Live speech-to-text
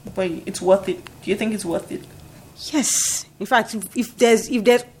But it's worth it. Do you think it's worth it? Yes. In fact, if there's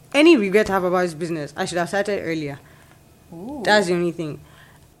any regret I have about this business, I should have started earlier. Ooh. That's the only thing.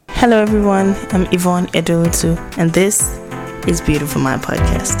 Hello everyone, I'm Yvonne Edotu, and this is Beautiful Mind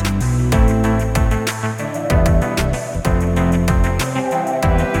Podcast.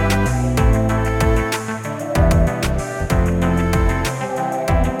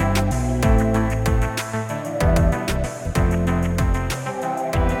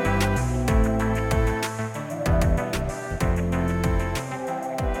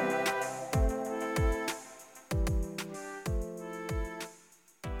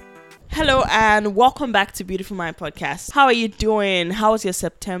 Hello and welcome back to Beautiful Mind Podcast. How are you doing? How was your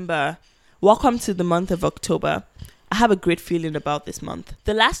September? Welcome to the month of October. I have a great feeling about this month.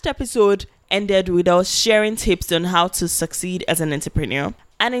 The last episode ended with us sharing tips on how to succeed as an entrepreneur.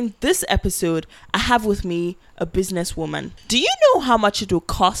 And in this episode, I have with me a businesswoman. Do you know how much it will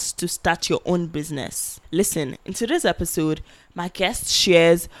cost to start your own business? Listen, in today's episode, my guest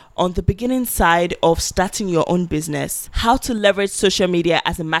shares on the beginning side of starting your own business, how to leverage social media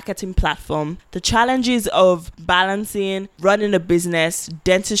as a marketing platform, the challenges of balancing running a business,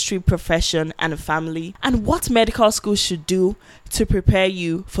 dentistry profession, and a family, and what medical school should do to prepare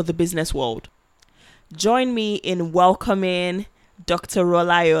you for the business world. Join me in welcoming Dr.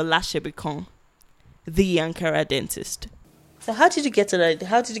 Rolayo Lashebikon, the Ankara Dentist. So how did you get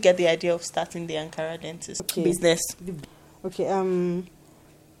the idea of starting the Ankara Dentist business? Okay,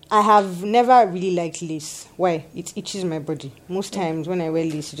 I have never really liked lace. Why? It itches my body. Most times when I wear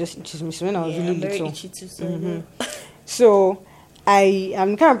lace, it just itches me. So when I was really little. Itchy too, so I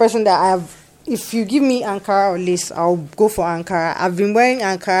am the kind of person that if you give me Ankara or lace, I'll go for Ankara. I've been wearing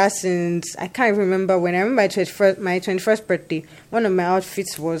Ankara since, I can't even remember when. I remember my 21st birthday. One of my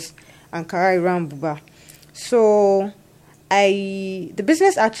outfits was Ankara Iran Buba. So the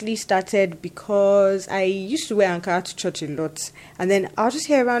business actually started because I used to wear Ankara to church a lot. And then I'll just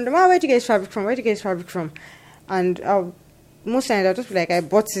hear around, where'd you get this fabric from? Where'd you get this fabric from? And most times I'll just be like, I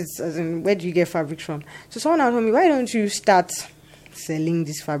bought it, as in, where do you get fabric from? So someone told me, why don't you start selling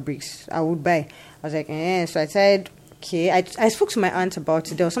these fabrics? I would buy. I was like, So I said, okay. I spoke to my aunt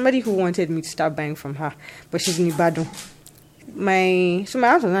about it. There was somebody who wanted me to start buying from her, but she's in Ibadan. My aunt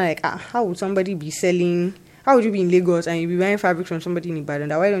was not like, how would somebody be selling? How would you be in Lagos and you be buying fabric from somebody in Ibadan?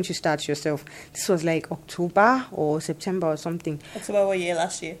 Why don't you start yourself? This was like October or September or something. October what year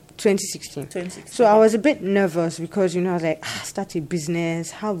last year? 2016. So I was a bit nervous because, I was like, start a business.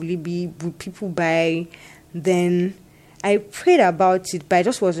 How will it be? Would people buy? Then I prayed about it, but I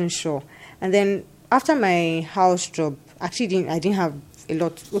just wasn't sure. And then after my house job, I didn't have a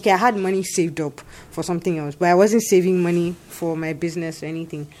lot. Okay, I had money saved up for something else, but I wasn't saving money for my business or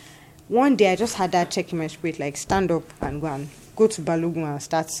anything. One day, I just had that check in my spirit, like, stand up and go to Balogun and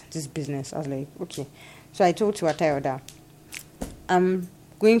start this business. I was like, okay. So I told Tiwatayo that I'm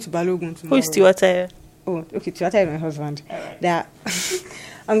going to Balogun tomorrow. Who is Tiwatayo? Oh, okay, Tiwatayo is my husband. Right. That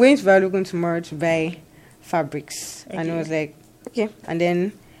I'm going to Balogun tomorrow to buy fabrics. Okay. And I was like, okay. And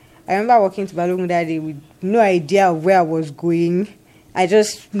then I remember walking to Balogun that day with no idea of where I was going. I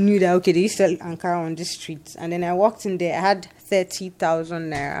just knew that, okay, they used to sell Ankara on the streets. And then I walked in there. I had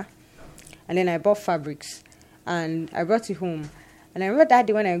 30,000 naira. And then I bought fabrics. And I brought it home. And I remember that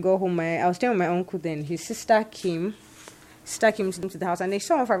day when I got home, I was staying with my uncle then. His sister came to the house. And they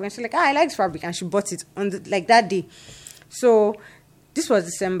saw my fabric. And she's like, I like this fabric. And she bought it on that day. So this was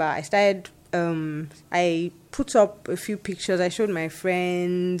December. I started... I put up a few pictures. I showed my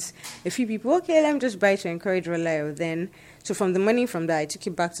friends, a few people. Okay, let me just buy to encourage Rolayo. Then, so from the money from that, I took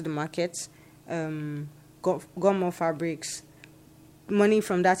it back to the market, got more fabrics. Money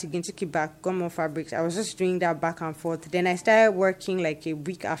from that again, took it back, got more fabrics. I was just doing that back and forth. Then I started working like a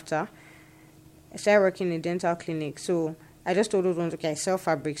week after. I started working in a dental clinic. So I just told those ones, okay, I sell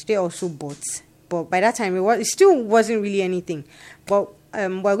fabrics. They also bought, but by that time it still wasn't really anything. But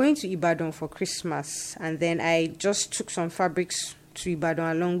we're going to Ibadan for Christmas, and then I just took some fabrics to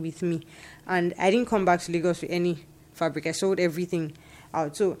Ibadan along with me, and I didn't come back to Lagos with any fabric. I sold everything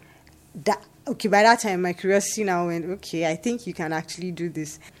out. So by that time my curiosity now went, okay, I think you can actually do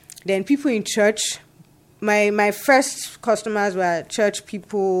this. Then people in church, my first customers were church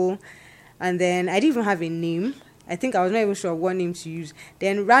people, and then I didn't even have a name. I think I was not even sure what name to use.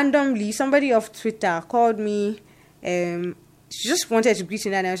 Then randomly somebody off Twitter called me. She just wanted to greet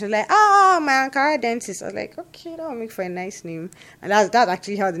me, and I was like, my Ankara Dentist. I was like, okay, that will make for a nice name. And that's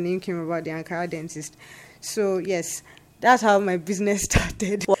actually how the name came about, the Ankara Dentist. So, yes, that's how my business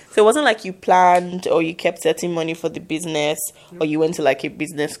started. So it wasn't like you planned or you kept setting money for the business or you went to like a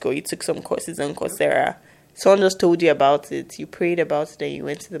business school, you took some courses on Coursera. someone just told you about it, you prayed about it, then you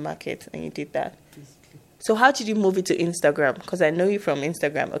went to the market and you did that. So how did you move it to Instagram? Because I know you from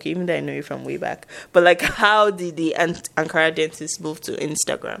Instagram. Okay, even though I know you from way back. But like, how did the Ankara Dentist move to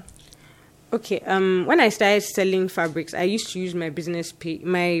Instagram? Okay, when I started selling fabrics, I used to use my business page,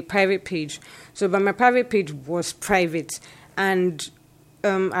 my private page. So, but my private page was private, and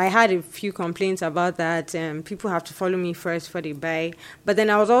I had a few complaints about that. People have to follow me first before they buy. But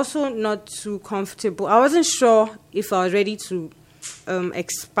then I was also not too comfortable. I wasn't sure if I was ready to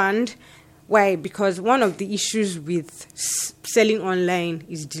expand. Why? Because one of the issues with selling online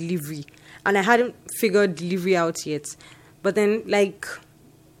is delivery, and I hadn't figured delivery out yet. But then, like,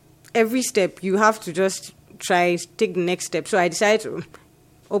 every step you have to just take the next step. So I decided to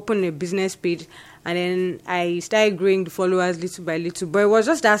open a business page, and then I started growing the followers little by little. But it was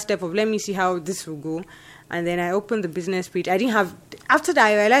just that step of, let me see how this will go. And then I opened the business page. After that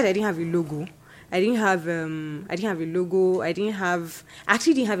I realized I didn't have a logo. I didn't have a logo. I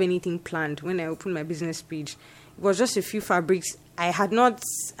actually didn't have anything planned when I opened my business page. It was just a few fabrics. I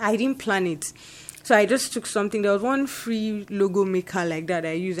didn't plan it. So I just took something. There was one free logo maker like that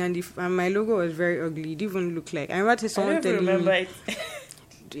I used, and my logo was very ugly. It didn't even look like. I remember someone telling me.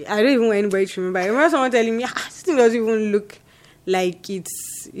 I don't even want anybody to remember. I remember someone telling me, this thing doesn't even look like it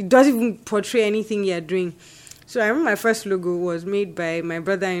doesn't even portray anything you're doing. So I remember my first logo was made by my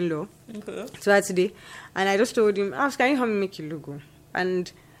brother-in-law. Okay. So that's today. And I just told him, can you help me make a logo?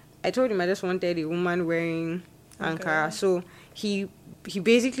 And I told him I just wanted a woman wearing Ankara. Okay. So he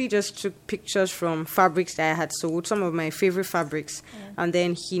basically just took pictures from fabrics that I had sold, some of my favorite fabrics. Yeah. And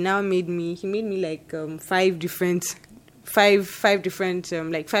then he made me like five different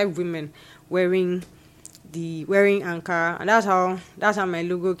like 5 women wearing Ankara, and that's how my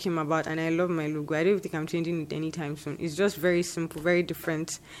logo came about. And I love my logo. I don't think I'm changing it anytime soon. It's just very simple, very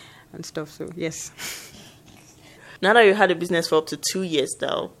different and stuff. So yes. Now that you had a business for up to 2 years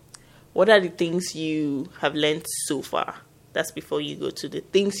now, what are the things you have learned so far? That's before you go to the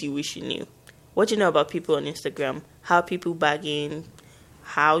things you wish you knew. What do you know about people on Instagram? How people bargain,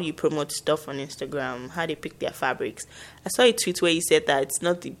 how you promote stuff on Instagram, how they pick their fabrics. I saw a tweet where you said that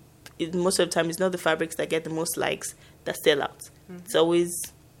most of the time it's not the fabrics that get the most likes that sell out. Mm-hmm. It's always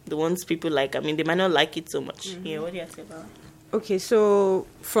the ones people like. I mean, they might not like it so much. Mm-hmm. Yeah, what do you say about that? Okay, so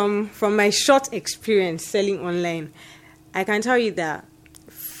from my short experience selling online, I can tell you that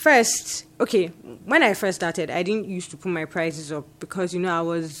when I first started, I didn't used to put my prices up because, I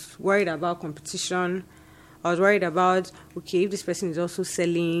was worried about competition. I was worried about, if this person is also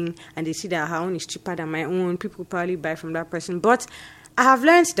selling and they see that her own is cheaper than my own, people will probably buy from that person. But I have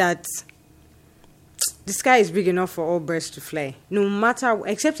learned that the sky is big enough for all birds to fly. No matter,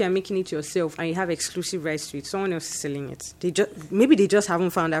 except you're making it yourself and you have exclusive rights to it, someone else is selling it. Maybe they just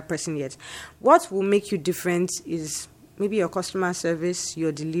haven't found that person yet. What will make you different is maybe your customer service,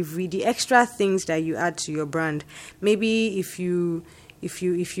 your delivery, the extra things that you add to your brand. Maybe if you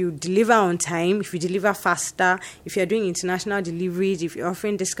deliver on time, if you deliver faster, if you're doing international deliveries, if you're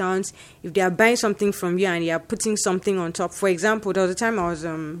offering discounts, if they are buying something from you and you're putting something on top. For example, there was a time I was,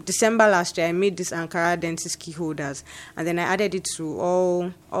 December last year, I made this Ankara Dentist key holders, and then I added it to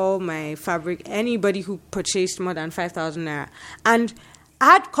all my fabric, anybody who purchased more than 5,000 naira. And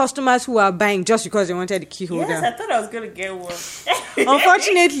I had customers who were buying just because they wanted the key holder. Yes, I thought I was going to get one.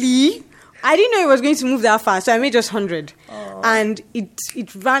 Unfortunately, I didn't know it was going to move that fast, so I made just 100. Oh. And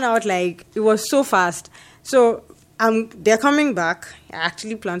it ran out like, it was so fast. So they're coming back. I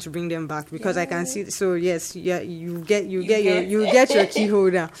actually plan to bring them back because I can see. So yes, you get your key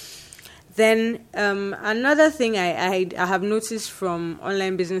holder. Then another thing I have noticed from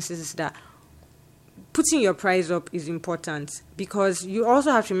online businesses is that putting your price up is important, because you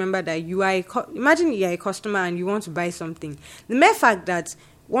also have to remember that imagine you're a customer and you want to buy something. The mere fact that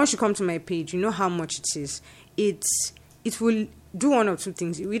once you come to my page, you know how much it is. It will do one of two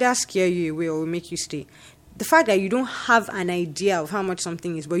things. It will either scare you away or will make you stay. The fact that you don't have an idea of how much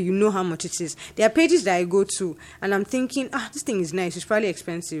something is, but you know how much it is. There are pages that I go to and I'm thinking, this thing is nice, it's probably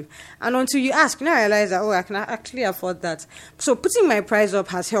expensive. And until you ask, I realize that, I can actually afford that. So putting my price up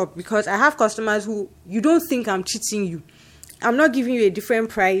has helped, because I have customers who, you don't think I'm cheating you. I'm not giving you a different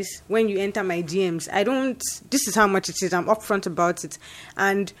price when you enter my DMs. This is how much it is. I'm upfront about it.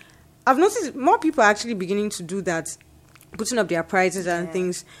 And I've noticed more people are actually beginning to do that, putting up their prices and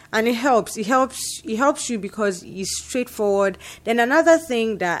things. And it helps. It helps you because it's straightforward. Then another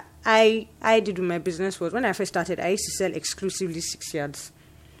thing that I did with my business was, when I first started, I used to sell exclusively 6 yards.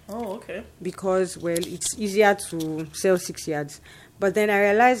 Oh, okay. Because, it's easier to sell 6 yards. But then I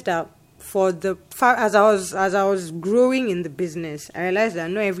realized that as I was growing in the business, I realized that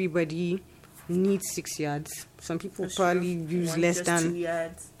not everybody need 6 yards. Some people That's probably true. use Want less just than 2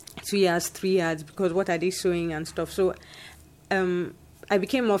 yards. 2 yards, 3 yards, because what are they sewing and stuff. So I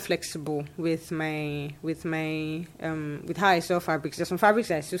became more flexible with how I sell fabrics. There's some fabrics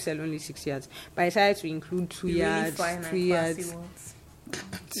that I still sell only 6 yards, but I decided to include 2 yards, 3 yards.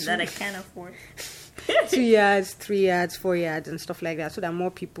 That I can't afford. 2 yards, 3 yards, 4 yards, and stuff like that, so that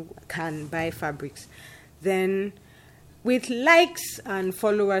more people can buy fabrics. Then, with likes and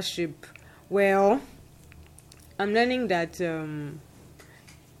followership, well, I'm learning that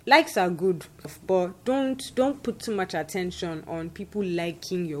likes are good, but don't put too much attention on people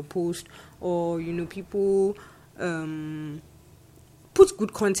liking your post, or people put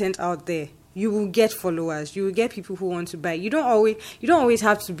good content out there. You will get followers. You will get people who want to buy. You don't always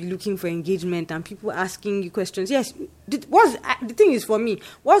have to be looking for engagement and people asking you questions. Yes, the thing is, for me,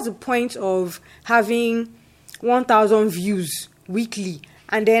 what's the point of having 1,000 views weekly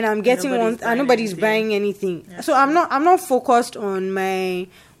and then I'm getting nobody's buying anything? Yeah. So I'm not focused on my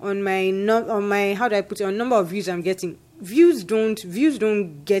how do I put it, on number of views I'm getting. Views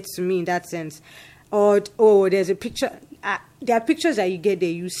don't get to me in that sense. Or there's a picture. There are pictures that you get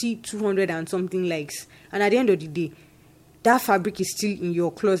there, you see 200 and something likes, and at the end of the day, that fabric is still in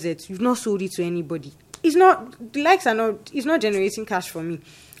your closet. You've not sold it to anybody. It's not generating cash for me.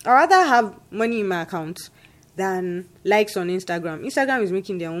 I'd rather have money in my account than likes on Instagram. Instagram is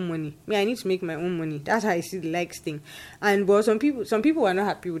making their own money. Me, I need to make my own money. That's how I see the likes thing. But some people are not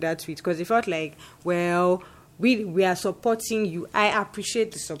happy with that tweet because they felt like, well, we are supporting you. I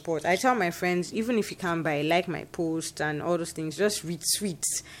appreciate the support. I tell my friends, even if you can't buy, like my post and all those things, just retweet,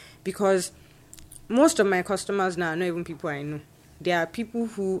 because most of my customers now are not even people I know. There are people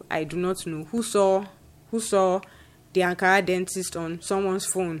who I do not know who saw the Ankara Dentist on someone's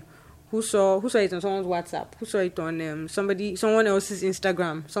phone, who saw it on someone's WhatsApp, who saw it on someone else's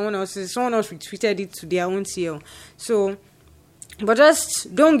Instagram, someone else retweeted it to their own CL. So. But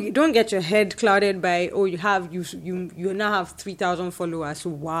just don't get your head clouded by, oh, you now have 3,000 followers.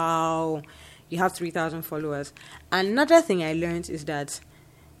 Wow, you have 3,000 followers. Another thing I learned is that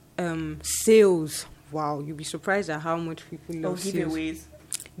sales. Wow, you'll be surprised at how much people love giveaways.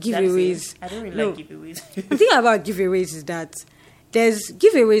 Giveaways. I don't really like giveaways. The thing about giveaways is that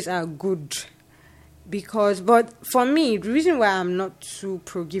giveaways are good but for me, the reason why I'm not too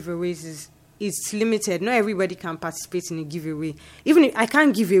pro giveaways is it's limited. Not everybody can participate in a giveaway. Even if I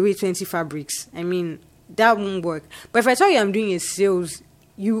can't give away 20 fabrics, I mean, that won't work. But if I tell you I'm doing a sales,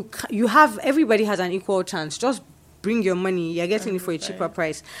 everybody has an equal chance. Just bring your money. You're getting it for a cheaper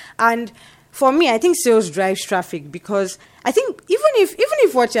price. And for me, I think sales drives traffic, because I think even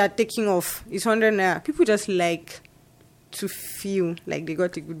if what you're taking off is 100 naira, people just like to feel like they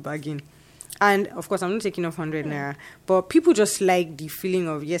got a good bargain. And, of course, I'm not taking off 100 naira. But people just like the feeling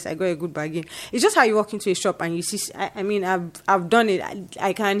of, yes, I got a good bargain. It's just how you walk into a shop and you see, I've done it.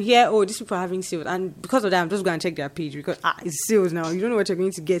 I can hear, oh, these people are having sales. And because of that, I'm just going to check their page because, it's sales now. You don't know what you're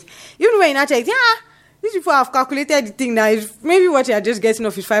going to get. Even when you're not checking, these people have calculated the thing now. Maybe what you're just getting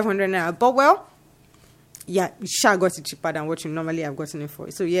off is 500 naira. But, well, yeah, you sure got it cheaper than what you normally have gotten it for.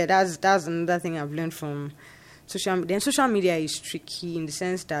 So, yeah, that's another thing I've learned from social media. Then social media is tricky in the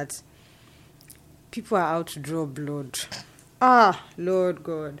sense that people are out to draw blood. Lord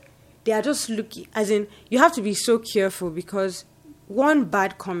God. They are just looking, as in, you have to be so careful, because one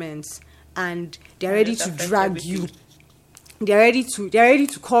bad comment and they're ready to drag you. They're ready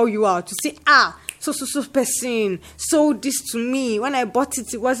to call you out, to say, so person sold this to me. When I bought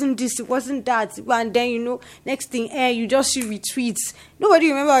it, it wasn't this, it wasn't that. And then, next thing, you just see retweets. Nobody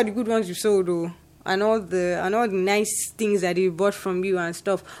remember all the good ones you sold, though. And all the nice things that they bought from you and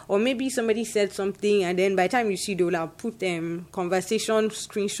stuff. Or maybe somebody said something, and then by the time you see, they'll have put conversation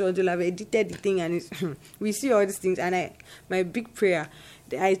screenshots, they'll have edited the thing, and we see all these things. And my big prayer,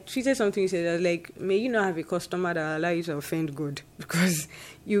 I tweeted something, said, I was like, may you not have a customer that will allow you to offend God, because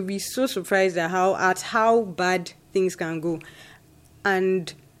you'll be so surprised at how bad things can go.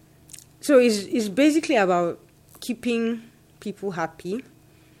 And so it's basically about keeping people happy.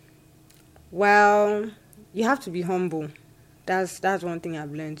 Well, you have to be humble. That's one thing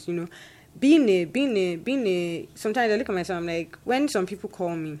I've learned. Being a. Sometimes I look at myself. I'm like, when some people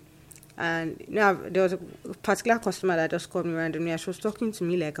call me, and there was a particular customer that just called me randomly, and she was talking to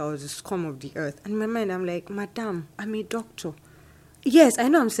me like I was the scum of the earth. And in my mind, I'm like, Madam, I'm a doctor. Yes, I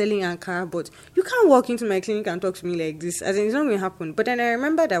know I'm selling Ankara, but you can't walk into my clinic and talk to me like this. As in, it's not going to happen. But then I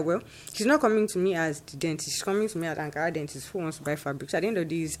remember that, well, she's not coming to me as the dentist. She's coming to me as Ankara Dentist who wants to buy fabrics. At the end of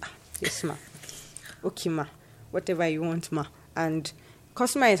the day, yes, ma. Okay, ma. Whatever you want, ma. And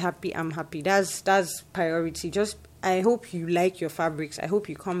customer is happy, I'm happy. That's priority. Just I hope you like your fabrics. I hope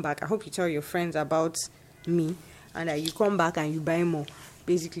you come back. I hope you tell your friends about me, and that you come back and you buy more,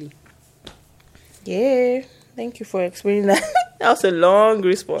 basically. Yeah, thank you for explaining that. That was a long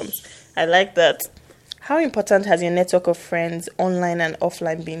response. I like that. How important has your network of friends, online and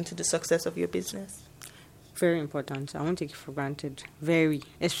offline, been to the success of your business? Very important. I won't take it for granted. Very.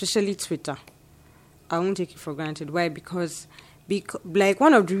 Especially Twitter. I won't take it for granted. Why? Because like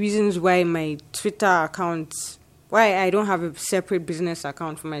one of the reasons why my Twitter account, why I don't have a separate business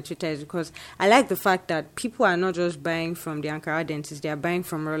account for my Twitter is because I like the fact that people are not just buying from the Ankara Dentist, they are buying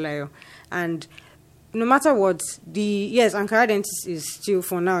from Rolayo. And no matter what, Ankara Dentist is still,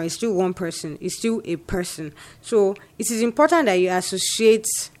 for now, it's still one person. It's still a person. So it is important that you associate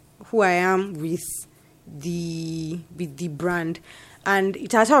who I am with the brand. And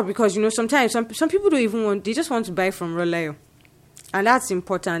it has helped because, sometimes some people don't even want, they just want to buy from Rolayo. And that's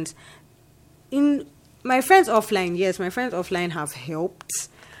important. In my friends offline, yes, my friends offline have helped.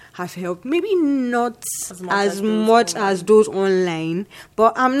 Maybe not as much as those online,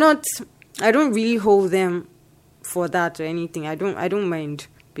 but I don't really hold them for that or anything. I don't mind,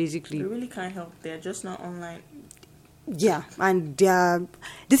 basically. You really can't help. They're just not online. Yeah, and the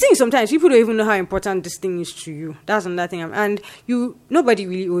thing is, sometimes people don't even know how important this thing is to you. That's another thing. And nobody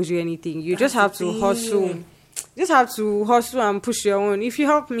really owes you anything. You just have to hustle. Just have to hustle and push your own. If you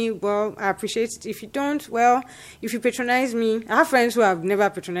help me, well, I appreciate it. If you don't, well, if you patronize me, I have friends who have never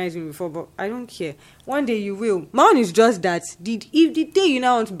patronized me before, but I don't care. One day you will. My own is just that. If the day you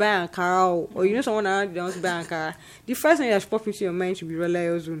now want to buy Ankara, or someone around that wants to buy Ankara, the first thing that should pop into your mind should be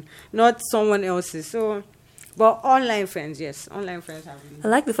Rolayo's own, not someone else's. So, but online friends, yes, online friends have. I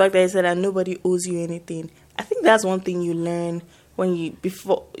like the fact that you said that nobody owes you anything. I think that's one thing you learn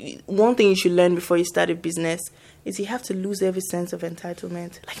one thing you should learn before you start a business is you have to lose every sense of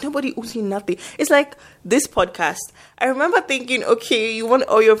entitlement. Like, nobody owes you nothing. It's like this podcast. I remember thinking, okay, you want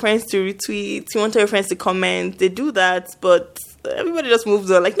all your friends to retweet, you want all your friends to comment. They do that, but everybody just moves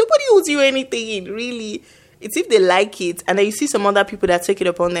on. Like, nobody owes you anything, really. It's if they like it, and then you see some other people that take it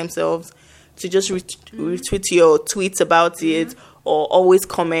upon themselves to just retweet your tweets about it, or always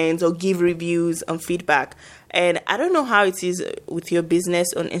comment or give reviews and feedback. And I don't know how it is with your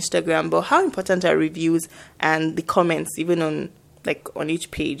business on Instagram, but how important are reviews and the comments, even on each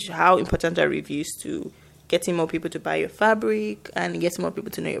page? How important are reviews to getting more people to buy your fabric and getting more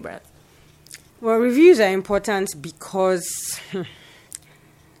people to know your brand? Well, reviews are important because,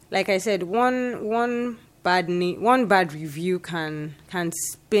 like I said, one bad review can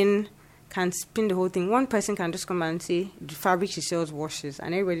spin the whole thing. One person can just come and say the fabric she sells washes,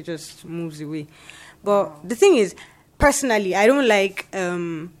 and everybody just moves away. But the thing is, personally, I don't like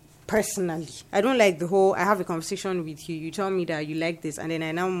the whole, I have a conversation with you, you tell me that you like this, and then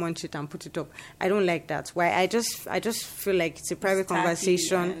I now munch it and put it up. I don't like that. Why? I just feel like it's a private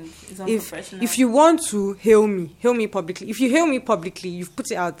conversation. If you want to hail me publicly. If you hail me publicly, you've put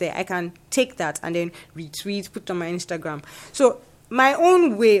it out there. I can take that and then retweet, put it on my Instagram. So my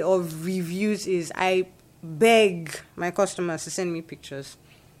own way of reviews is I beg my customers to send me pictures.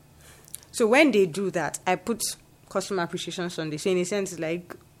 So when they do that, I put customer appreciation Sunday. So in a sense, it's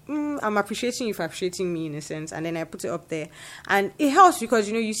like, I'm appreciating you for appreciating me in a sense. And then I put it up there. And it helps because,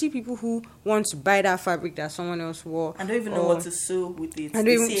 you see people who want to buy that fabric that someone else wore. I don't even know what to sew with it.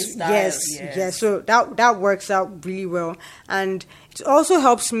 Yes. So that works out really well. And it also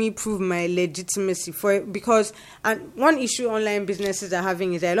helps me prove my legitimacy for it because one issue online businesses are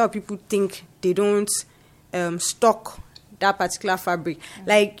having is that a lot of people think they don't stock that particular fabric.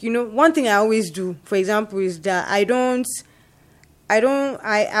 Like, one thing I always do, for example, is that I'm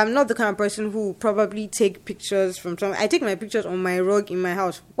not the kind of person who probably take pictures from I take my pictures on my rug in my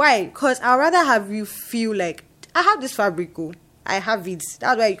house. Why? Because I'd rather have you feel like I have this fabric, I have it.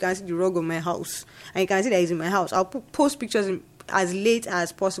 That's why you can see the rug on my house. And you can see that it's in my house. I'll post pictures as late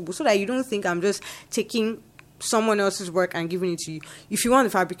as possible so that you don't think I'm just taking someone else's work and giving it to you. If you want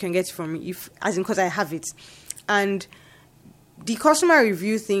the fabric, you can get it from me. Because I have it. And the customer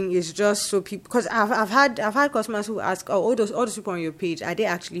review thing is just so people, because I've had customers who ask, all those people on your page, are they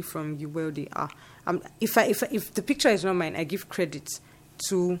actually from you? Well, they are. If the picture is not mine, I give credit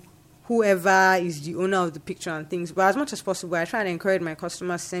to whoever is the owner of the picture and things. But as much as possible, I try and encourage my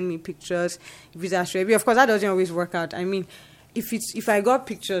customers to send me pictures. If it's Ashwebi, of course, that doesn't always work out. I mean, if I got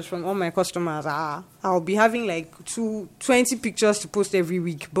pictures from all my customers, I'll be having 20 pictures to post every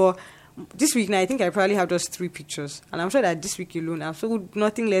week. But this week now, I think I probably have just 3 pictures. And I'm sure that this week alone, I've sold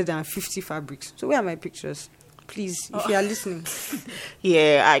nothing less than 50 fabrics. So where are my pictures? please, if you are listening.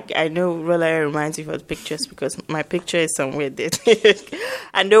 Yeah, I know Rolla reminds me of the pictures because my picture is somewhere there.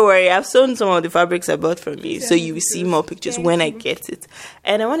 And don't worry, I've sewn some of the fabrics I bought from you, so you will see more pictures when I get it.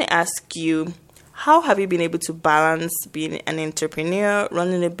 And I want to ask you, how have you been able to balance being an entrepreneur,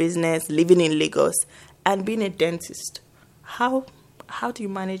 running a business, living in Lagos, and being a dentist? How do you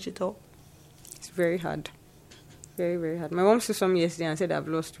manage it all? It's very hard. Very, very hard. My mom saw me yesterday and said I've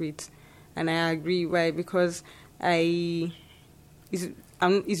lost weight. And I agree. Why? Because it's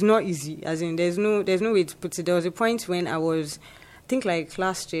not easy. As in, there's no way to put it. There was a point when I was, I think late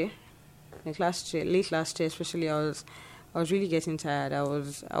last year, especially, I was really getting tired. I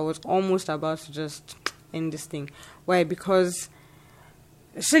was almost about to just end this thing. Why? Because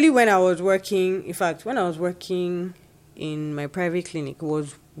especially when I was working in my private clinic, it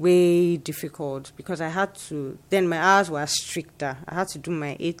was way difficult because I had to, then my hours were stricter. I had to do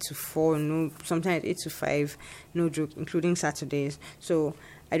my 8 to 4, sometimes 8 to 5, no joke, including Saturdays. So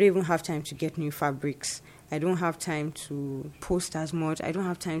I don't even have time to get new fabrics. I don't have time to post as much. I don't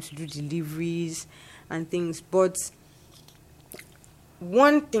have time to do deliveries and things. But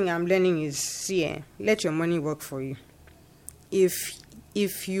one thing I'm learning is, let your money work for you.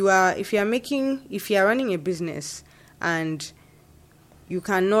 If you are running a business and you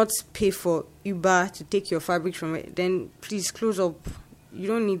cannot pay for Uber to take your fabric from it, then please close up. You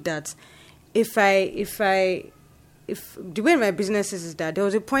don't need that. If the way my business is that there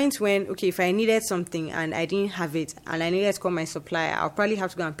was a point when, if I needed something and I didn't have it and I needed to call my supplier, I'll probably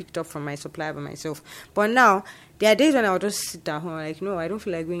have to go and pick it up from my supplier by myself. But now, there are days when I'll just sit at home, like, no, I don't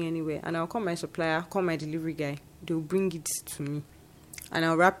feel like going anywhere. And I'll call my supplier, call my delivery guy. They'll bring it to me. And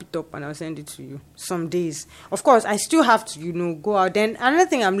I'll wrap it up and I'll send it to you some days. Of course, I still have to, go out. Then another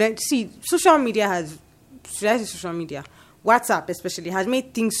thing I'm learning, social media, WhatsApp especially, has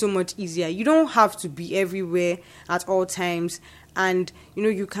made things so much easier. You don't have to be everywhere at all times. And,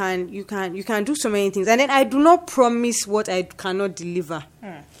 you can do so many things. And then I do not promise what I cannot deliver.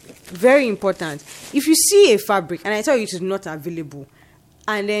 Very important. If you see a fabric and I tell you it is not available,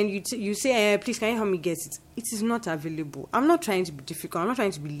 and then you say, please, can you help me get it? It is not available. I'm not trying to be difficult. I'm not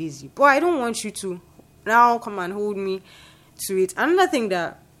trying to be lazy. But I don't want you to now come and hold me to it. Another thing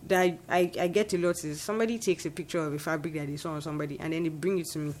that I get a lot is somebody takes a picture of a fabric that they saw on somebody and then they bring it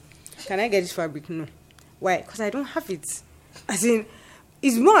to me. Can I get this fabric? No. Why? Because I don't have it. As in,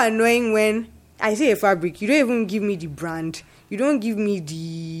 it's more annoying when I say a fabric, you don't even give me the brand. You don't give me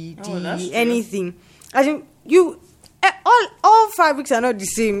the anything. As in, all fabrics are not the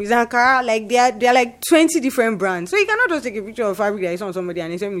same. It's Ankara, like they are like 20 different brands. So you cannot just take a picture of fabric that is on somebody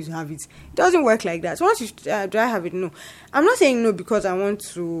and expect me to have it. It doesn't work like that. So once you do I have it? No. I'm not saying no because I want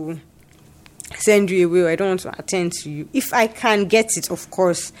to send you away or I don't want to attend to you. If I can get it, of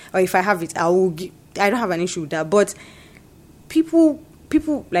course, or if I have it, I will. I don't have an issue with that. But people,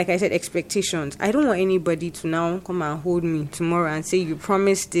 like I said, expectations. I don't want anybody to now come and hold me tomorrow and say, you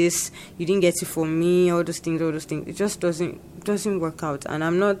promised this, you didn't get it for me, all those things. It just doesn't work out. And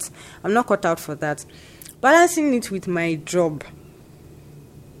I'm not cut out for that. Balancing it with my job.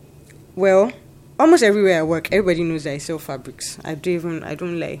 Well, almost everywhere I work, everybody knows that I sell fabrics. I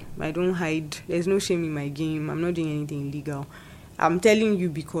don't lie. I don't hide. There's no shame in my game. I'm not doing anything illegal. I'm telling you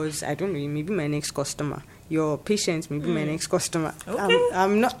because, I don't know, you may be my next customer. Your patient may be my next customer. Okay.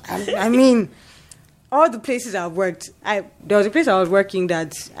 I mean, all the places I've worked, there was a place I was working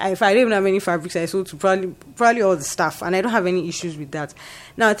that if I didn't have any fabrics, I sold to probably all the staff, and I don't have any issues with that.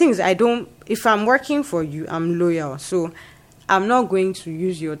 Now, the thing is, if I'm working for you, I'm loyal, so I'm not going to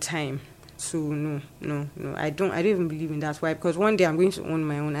use your time. So no, I don't even believe in that. Why? Because one day I'm going to own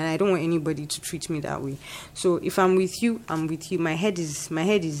my own, and I don't want anybody to treat me that way. So if I'm with you, I'm with you. My head is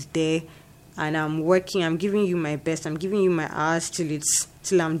there. And I'm working, I'm giving you my best, I'm giving you my hours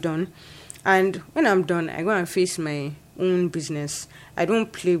till I'm done. And when I'm done, I go and face my own business. I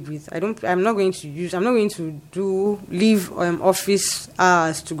don't play with, I'm not going to leave office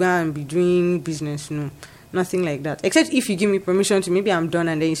hours to go and be doing business, no. Nothing like that. Except if you give me permission to, maybe I'm done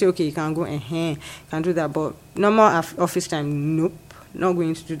and then you say, okay, you can go, you can do that. But normal office time, nope, not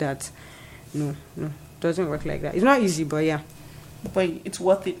going to do that. No, doesn't work like that. It's not easy, but yeah. But it's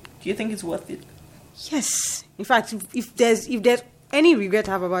worth it. Do you think it's worth it? Yes. In fact, if there's any regret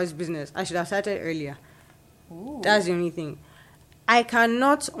I have about this business, I should have started earlier. Ooh. That's the only thing. I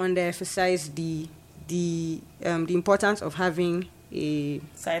cannot underemphasize the importance of having a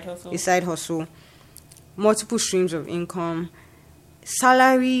side hustle, multiple streams of income.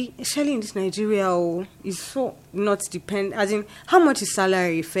 Salary, especially in this Nigeria, is so not depend. As in, how much is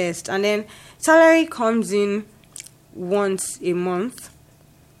salary first, and then salary comes in once a month.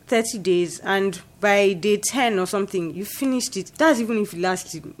 30 days, and by day 10 or something, you finished it. That's even if it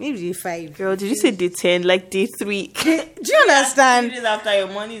lasted maybe day 5. Girl, did you say day 10? Like day 3? Do you understand? 3 days after your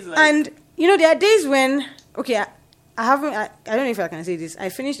money is like... And, there are days when, okay, I don't know if I can say this. I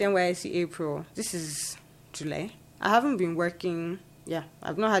finished NYSC April. This is July. I haven't been working. Yeah,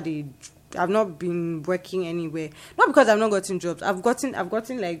 I've not been working anywhere. Not because I've not gotten jobs. I've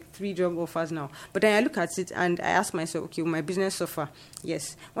gotten like 3 job offers now. But then I look at it and I ask myself, okay, will my business suffer?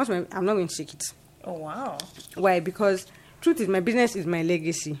 Yes. I'm not going to take it. Oh, wow. Why? Because truth is, my business is my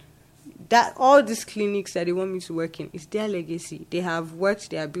legacy. That all these clinics that they want me to work in is their legacy. They have worked,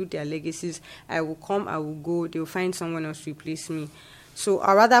 they have built their legacies. I will come, I will go. They will find someone else to replace me. So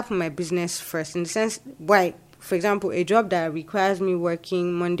I'd rather put my business first, in the sense, why? For example, a job that requires me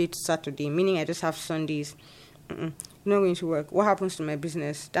working Monday to Saturday, meaning I just have Sundays, not going to work. What happens to my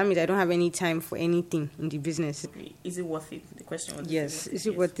business? That means I don't have any time for anything in the business. Is it worth it? The question was... Yes. Is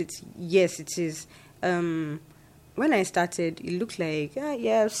it worth it? Yes, it is. When I started, it looked like,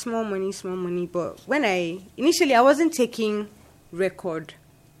 small money. But initially, I wasn't taking record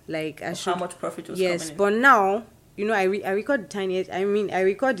like I should. How much profit was coming in. Yes, but now, I record the tiniest. I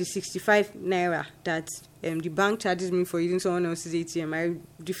record the 65 naira that the bank charges me for using someone else's ATM.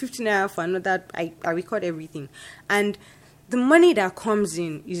 The 50 naira for another. I record everything, and the money that comes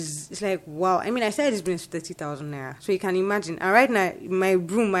in it's like, wow. I started this business with 30,000 naira, so you can imagine. And right now, in my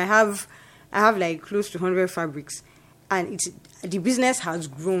room, I have like close to 100 fabrics, and the business has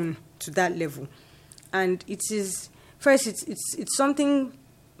grown to that level, and it's something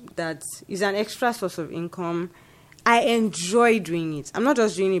that is an extra source of income. I enjoy doing it. I'm not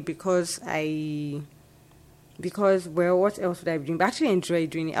just doing it because what else would I be doing? But I actually enjoy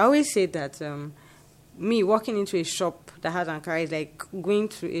doing it. I always say that me walking into a shop that has Ankara is like going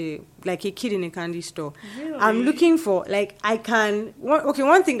to a kid in a candy store. Really? I'm looking for,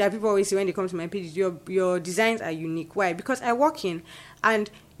 one thing that people always say when they come to my page is your designs are unique. Why? Because I walk in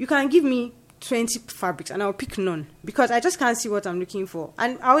and you can give me 20 fabrics and I'll pick none because I just can't see what I'm looking for.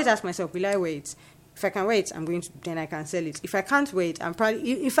 And I always ask myself, will I wear it? If I can wear it, then I can sell it. If I can't wear it, I'm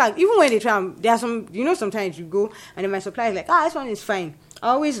probably, in fact, even when they try, there are some, sometimes you go and then my supplier is like, this one is fine.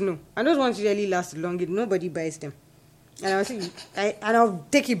 I always know. And those ones usually last long. Nobody buys them. And I'll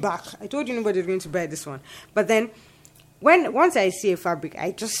take it back. I told you nobody's going to buy this one. But then, once I see a fabric,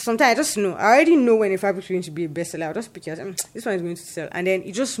 sometimes I just know. I already know when a fabric is going to be a bestseller. I'll just pick it out. This one is going to sell. And then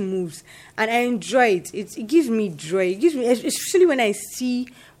it just moves. And I enjoy it. It gives me joy. It gives me, especially when I see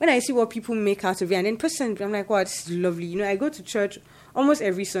what people make out of it. And then personally, I'm like, wow, this is lovely. I go to church almost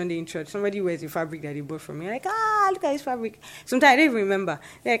every Sunday in church. Somebody wears a fabric that they bought from me. I'm like, look at this fabric. Sometimes I don't even remember.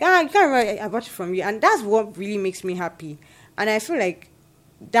 They're like, you can't remember, I bought it from you. And that's what really makes me happy. And I feel like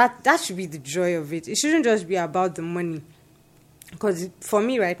that should be the joy of it. It shouldn't just be about the money. Because for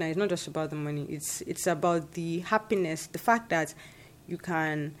me right now, it's not just about the money. It's about the happiness, the fact that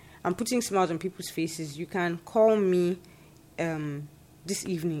I'm putting smiles on people's faces. You can call me this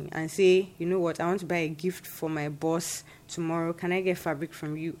evening and say, you know what, I want to buy a gift for my boss tomorrow. Can I get fabric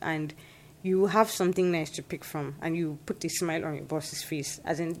from you? And you have something nice to pick from, and you put a smile on your boss's face.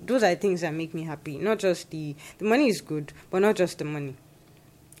 As in, those are things that make me happy. Not just the money is good, but not just the money,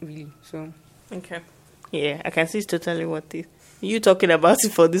 really. So okay, yeah, I can see it's totally worth it. You talking about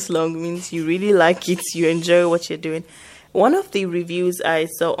it for this long means you really like it. You enjoy what you're doing. One of the reviews I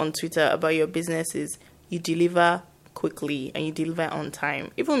saw on Twitter about your business is you deliver quickly and you deliver on time.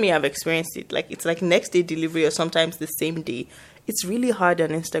 Even me, I've experienced it. It's like next day delivery or sometimes the same day. It's really hard on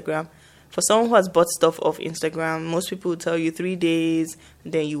Instagram. For someone who has bought stuff off Instagram, most people will tell you 3 days,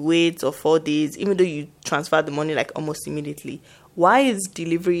 then you wait, or 4 days, even though you transfer the money almost immediately. Why is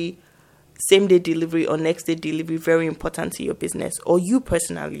delivery, same day delivery or next day delivery, very important to your business or you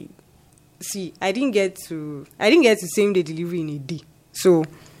personally? See, I didn't get to same day delivery in a day. So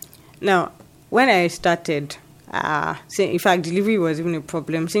now, when I started, in fact, delivery was even a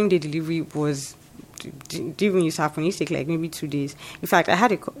problem. Same day delivery didn't even used to happen. It used to take maybe 2 days. In fact, I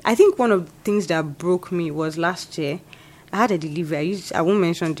think one of the things that broke me was last year. I had a delivery. I won't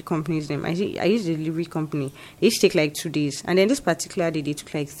mention the company's name. I used a delivery company. They used to take 2 days. And then this particular day, they took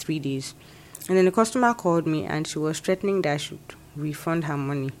 3 days. And then the customer called me and she was threatening that I should refund her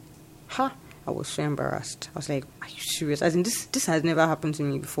money. I was so embarrassed. I was like, are you serious? As in, this has never happened to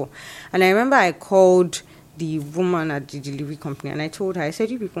me before. And I remember I called the woman at the delivery company and I told her, I said,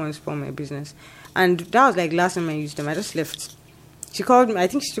 you people want to spoil my business. And that was last time I used them. I just left. She called me. I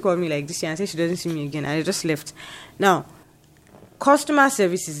think she called me this year and said she doesn't see me again. And I just left. Now, customer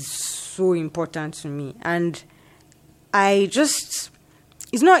service is so important to me. And it's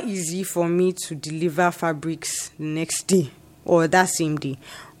not easy for me to deliver fabrics the next day or that same day.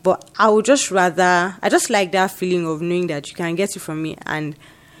 But I just like that feeling of knowing that you can get it from me. And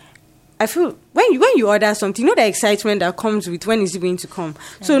I feel when you order something, you know the excitement that comes with when is it going to come.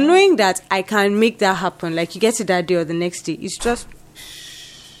 So knowing that I can make that happen, like you get it that day or the next day, it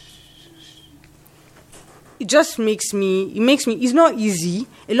just makes me, it's not easy.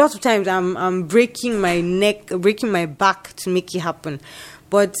 A lot of times I'm breaking my neck, breaking my back to make it happen.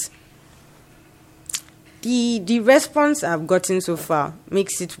 But the response I've gotten so far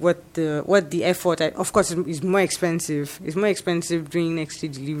makes it what the effort. Of course, is more expensive. It's more expensive doing next day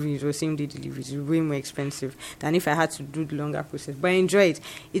deliveries or same day deliveries. It's way more expensive than if I had to do the longer process. But I enjoy it.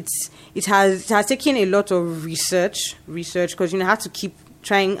 It has taken a lot of research because I have to keep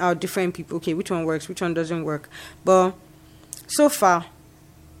trying out different people. Okay, which one works, which one doesn't work. But so far,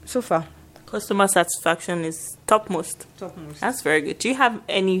 customer satisfaction is topmost. That's very good. Do you have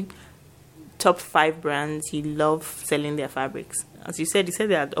any top 5 brands you love selling their fabrics? As you said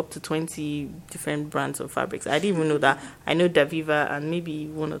there are up to 20 different brands of fabrics. I didn't even know that. I know Daviva and maybe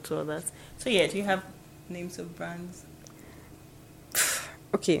one or two others. So yeah, do you have names of brands?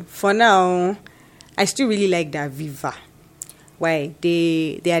 Okay, for now, I still really like Daviva. Why?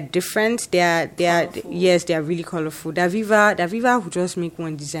 They are different. They are yes, they are really colorful. Daviva will just make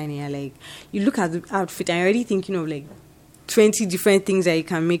one design and you're like, you look at the outfit and you're already thinking of like 20 different things that you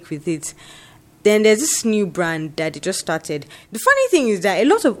can make with it. Then there's this new brand that they just started. The funny thing is that a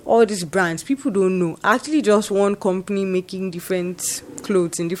lot of all these brands, people don't know, are actually just one company making different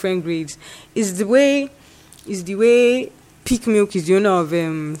clothes in different grades. Is the way Peak Milk is the owner of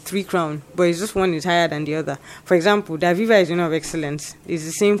 3 Crown, but it's just one is higher than the other. For example, Daviva is the owner of Excellence. It's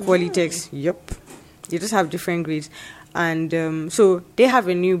the same Qualitex. Yup. They just have different grades. And so they have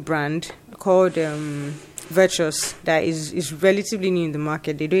a new brand called Virtuous that is relatively new in the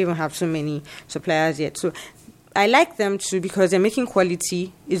market. They don't even have so many suppliers yet. So I like them too because they're making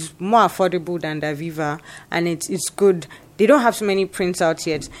quality. It's more affordable than Daviva and it's good. They don't have so many prints out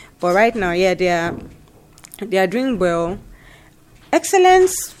yet. But right now, yeah, they are doing well.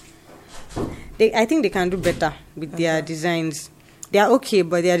 Excellence, I think they can do better with their designs. They are okay,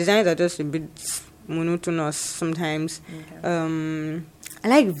 but their designs are just a bit monotonous sometimes. Okay. I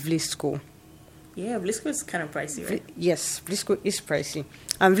like Vlisco. Yeah, Vlisco is kind of pricey, right? Yes, Vlisco is pricey.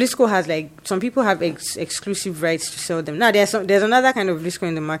 And Vlisco has some people have exclusive rights to sell them. Now, there's another kind of Vlisco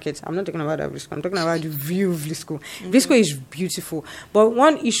in the market. I'm not talking about that Vlisco. I'm talking about the real Vlisco. Mm-hmm. Vlisco is beautiful. But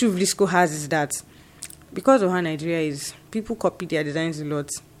one issue Vlisco has is that because of how Nigeria is, people copy their designs a lot.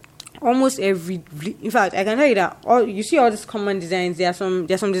 Almost every, in fact, I can tell you that you see all these common designs. There are some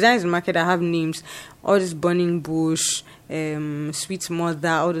designs in the market that have names. All this Burning Bush, Sweet Mother,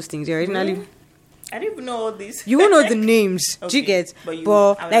 all those things. They're originally. Mm-hmm. I didn't even know all this. You won't know the names. Okay. Do you get?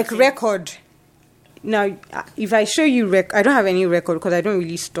 But like record. Now, if I show you I don't have any record because I don't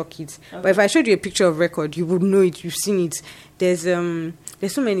really stock it. Okay. But if I showed you a picture of record, you would know it. You've seen it. There's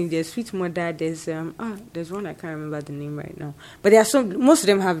so many. There's Sweet Mother. There's one I can't remember the name right now. But there are most of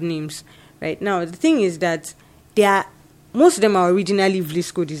them have names right now. The thing is that most of them are originally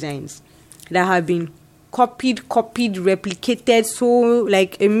Vlisco designs that have been copied, replicated so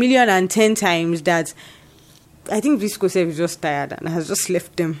like 1,010,000 times that I think Vlisco self is just tired and has just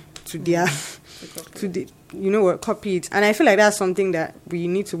left them to their copy it. And I feel like that's something that we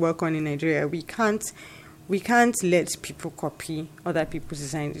need to work on in Nigeria. We can't let people copy other people's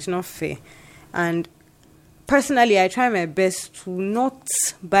designs. It's not fair. And personally, I try my best to not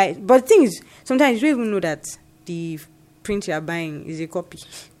buy. But the thing is, sometimes you don't even know that the print you're buying is a copy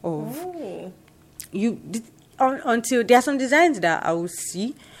of. Oh. Until there are some designs that I will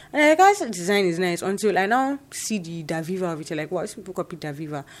see, and like I said, design is nice until I now see the Daviva of it. Like, wow, these people copy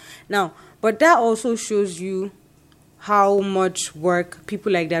Daviva. Now, but that also shows you how much work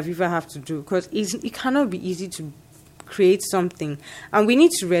people like Daviva have to do because it cannot be easy to create something, and we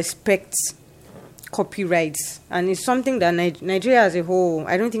need to respect copyrights. And it's something that Nigeria as a whole,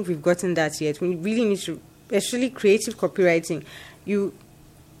 I don't think we've gotten that yet. We really need to, especially creative copywriting.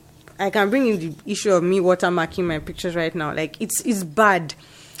 I can bring in the issue of me watermarking my pictures right now. Like, it's bad.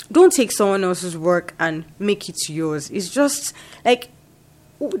 Don't take someone else's work and make it yours. It's just, like,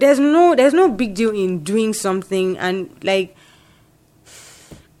 there's no big deal in doing something and, like,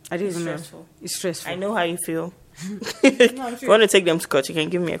 I don't even know. It's stressful. I know how you feel. If you want to take them to court, you can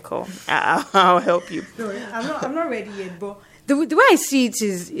give me a call. I'll help you. No, I'm not ready yet, but the way I see it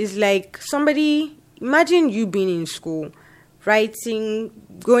is like somebody, imagine you being in school, writing,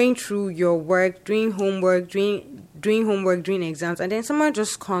 going through your work, doing homework, doing exams, and then someone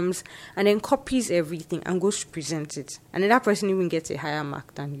just comes and then copies everything and goes to present it, and then that person even gets a higher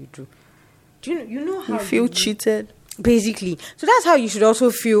mark than you do. Do you know how you feel cheated? basically. So that's how you should also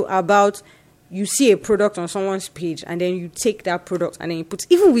feel about, you see a product on someone's page and then you take that product and then you put,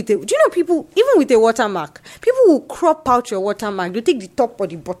 even with people, even with a watermark, people will crop out your watermark. They take the top or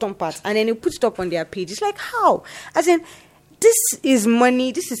the bottom part and then they put it up on their page. It's like, how? As in, this is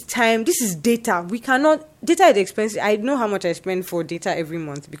money, this is time, this is data. Data is expensive. I know how much I spend for data every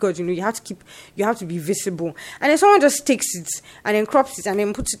month because, you have to be visible. And then someone just takes it and then crops it and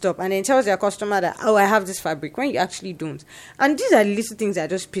then puts it up and then tells their customer that, oh, I have this fabric, when you actually don't. And these are the little things that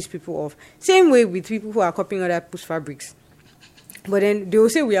just piss people off. Same way with people who are copying other people's fabrics. But then they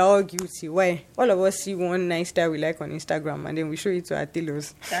will say we are all guilty. Why? All of us see one nice style we like on Instagram and then we show it to our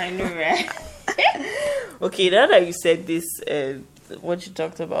tailors. I know, right? Okay, now that you said this, what you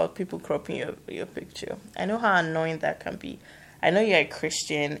talked about, people cropping your picture, I know how annoying that can be. I know you're a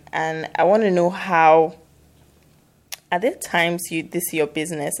Christian, and I want to know how, are there times this is your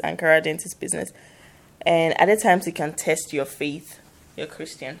business, Ankara Dentist business, and are there times you can test your faith, your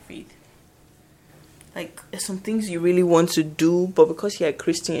Christian faith? Like, there's some things you really want to do, but because you're a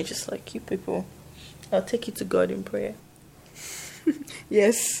Christian, you're just like, you people, I'll take you to God in prayer.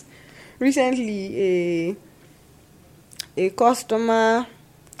 Yes. Recently, a customer,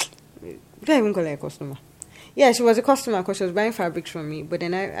 we don't even call her a customer. Yeah, she was a customer because she was buying fabrics from me. But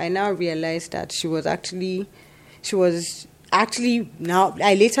then I now realized that now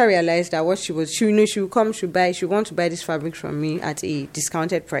I later realized that she would want to buy this fabric from me at a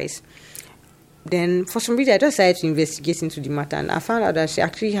discounted price. Then for some reason I just decided to investigate into the matter, and I found out that she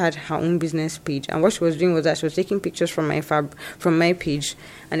actually had her own business page, and what she was doing was that she was taking pictures from my page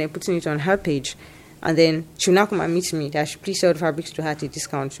and then putting it on her page, and then she'll now come and meet me that she please sell the fabrics to her at a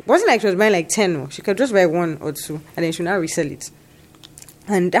discount. It wasn't like she was buying like 10, no. She could just buy 1 or 2 and then she'll now resell it.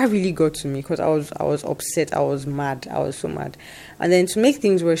 And that really got to me because I was upset. I was mad. I was so mad. And then to make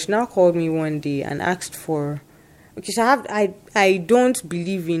things worse, she now called me one day and asked for, okay, so I don't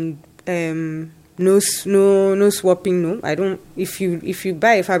believe in no swapping. No, I don't. If you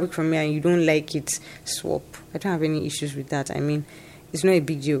buy a fabric from me and you don't like it, swap. I don't have any issues with that. I mean, it's not a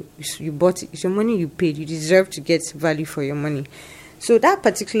big deal. You bought it. It's your money you paid. You deserve to get value for your money. So that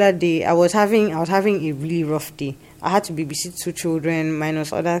particular day, I was having a really rough day. I had to babysit 2 children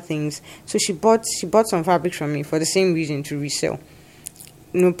minus other things. So she bought some fabric from me for the same reason, to resell.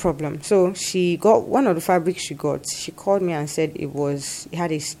 No problem. So she got one of the fabrics she got. She called me and said it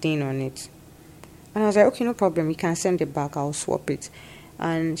had a stain on it. And I was like, okay, no problem. You can send it back. I'll swap it.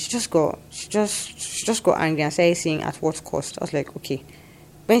 And she just got angry and started saying, at what cost? I was like, okay.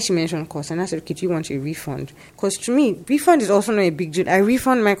 When she mentioned cost, and I said, okay, do you want a refund? Because to me, refund is also not a big deal. I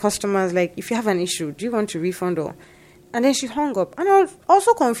refund my customers, like, if you have an issue, do you want a refund? And then she hung up. And I was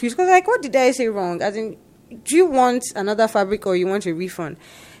also confused because, like, what did I say wrong? As in, do you want another fabric or you want a refund?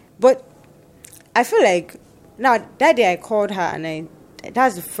 But I feel like, now, that day I called her and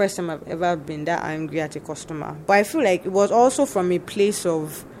that's the first time I've ever been that angry at a customer. But I feel like it was also from a place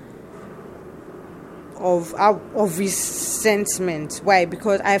of resentment. Why?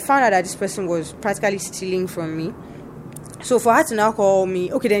 Because I found out that this person was practically stealing from me. So for her to now call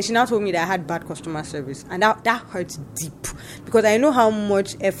me, okay, then she now told me that I had bad customer service, and that hurts deep because I know how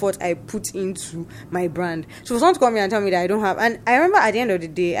much effort I put into my brand. So for someone to call me and tell me that I don't have, and I remember at the end of the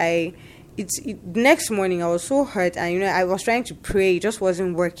day, next morning I was so hurt, and I was trying to pray, it just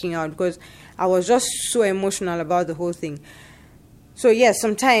wasn't working out because I was just so emotional about the whole thing. So yes,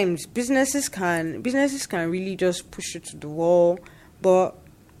 sometimes businesses can really just push you to the wall, but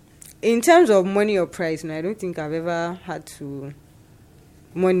in terms of money or price, no, I don't think I've ever had to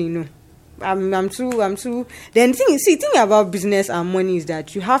money. No, I'm too. Then thing about business and money is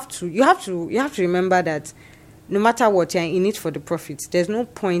that you have to remember that no matter what, you're in it for the profits. There's no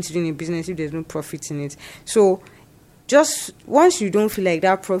point doing a business if there's no profit in it. So just once you don't feel like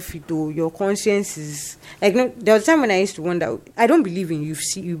that profit, though, your conscience is like, no. There was a time when I used to wonder. I don't believe in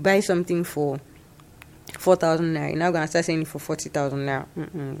you buy something for 4,000 naira. You're now gonna start selling it for 40,000 naira.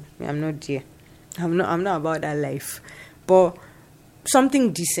 I'm not there. I'm not about that life. But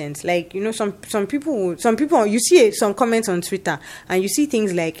something decent, like some people. You see some comments on Twitter, and you see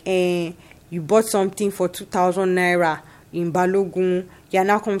things like, you bought something for 2,000 naira in Balogun. You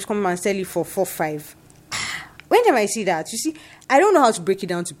now come and sell it for 4,500. Whenever I see that, you see, I don't know how to break it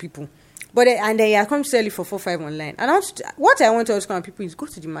down to people. But then I come to sell it for 4,500 online. And what I want to ask people is go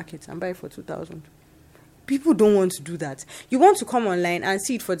to the market and buy it for 2,000. People don't want to do that. You want to come online and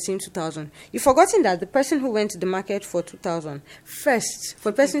see it for the same 2,000. You've forgotten that the person who went to the market for 2,000 first, for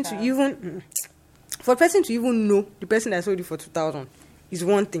a person to even know the person that sold it for 2,000 is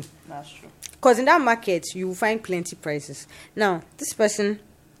one thing. That's true. Because in that market you will find plenty prices. Now this person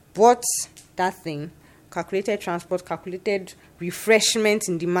bought that thing calculated transport, calculated refreshment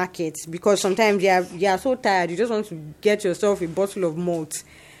in the market, because sometimes you are so tired, you just want to get yourself a bottle of malt.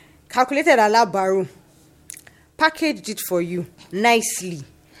 Calculated a la Barrow, packaged it for you nicely,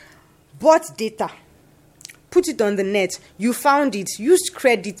 bought data, put it on the net, you found it, used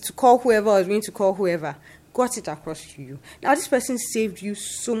credit to call whoever was going to call whoever, got it across to you. Now, this person saved you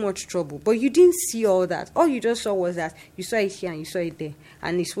so much trouble, but you didn't see all that. All you just saw was that you saw it here and you saw it there,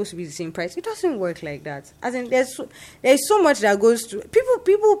 and it's supposed to be the same price. It doesn't work like that. As in, there's so much that goes to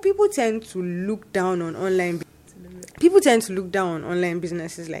people tend to look down on online. People tend to look down on online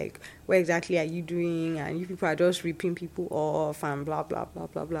businesses, like, what exactly are you doing? And you people are just ripping people off and blah, blah, blah,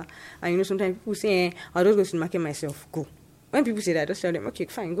 blah, blah. And, you know, sometimes people say, I'll just go to the market myself. Go. When people say that, I just tell them, okay,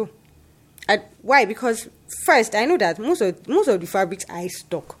 fine, go. Why? Because first, I know that most of the fabrics I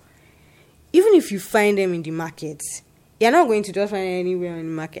stock, even if you find them in the market, you're not going to just find them anywhere in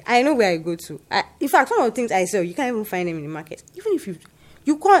the market. I know where I go to. In fact, some of the things I sell, you can't even find them in the market. Even if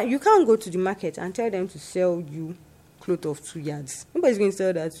you can't go to the market and tell them to sell you cloth of 2 yards. Nobody's going to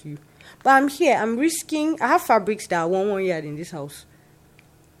sell that to you. But I'm here. I'm risking. I have fabrics that are 1 yard in this house.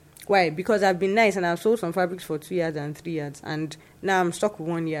 Why? Because I've been nice and I've sold some fabrics for 2 yards and 3 yards, and now I'm stuck with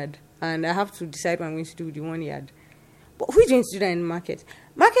 1 yard. And I have to decide what I'm going to do with the 1 yard. But who's going to do that in the market?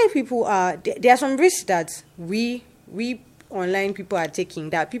 Market people there are some risks that we online people are taking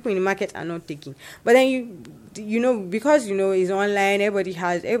that people in the market are not taking. But then you know, because you know it's online, everybody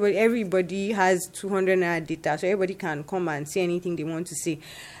has 200 naira data, so everybody can come and say anything they want to say.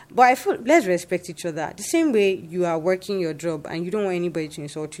 But I feel, let's respect each other. The same way you are working your job and you don't want anybody to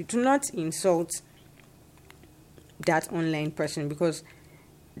insult you, do not insult that online person, because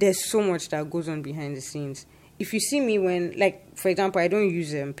there's so much that goes on behind the scenes. If you see me when, like, for example, I don't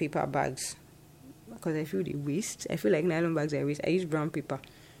use paper bags because I feel they waste. I feel like nylon bags are waste. I use brown paper.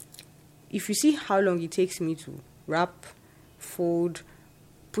 If you see how long it takes me to wrap, fold,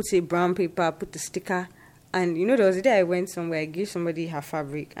 put a brown paper, put the sticker, and you know, there was a day I went somewhere, I gave somebody her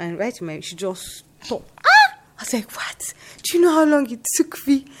fabric, and she just stopped. I was like, what? Do you know how long it took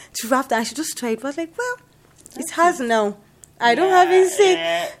me to wrap that? And she just tried. I was like, well, it has now. I don't have it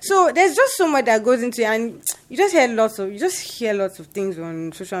say. So there's just so much that goes into it, and you just hear lots of things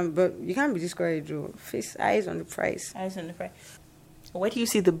on social media, but you can't be discouraged. Eyes on the price. Eyes on the price. Where do you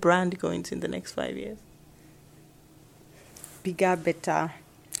see the brand going to in the next 5 years? Bigger, better.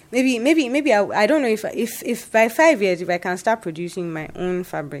 Maybe I don't know if by 5 years, if I can start producing my own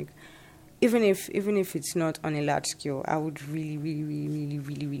fabric, even if it's not on a large scale, I would really, really, really, really,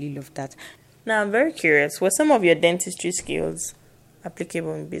 really, really love that. Now, I'm very curious. Were some of your dentistry skills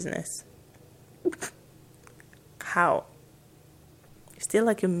applicable in business? How? It's still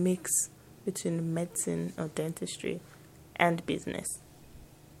like a mix between medicine or dentistry and business.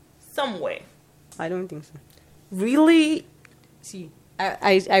 Somewhere. I don't think so. Really? See,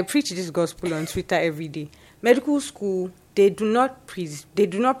 I preach this gospel on Twitter every day. Medical school, they do not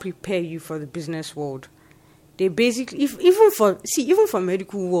prepare you for the business world. They basically, even for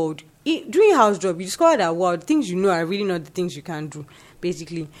medical world, doing house job, you discover that, wow, the things you know are really not the things you can do,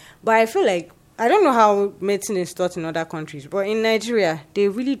 basically. But I feel like, I don't know how medicine is taught in other countries, but in Nigeria, they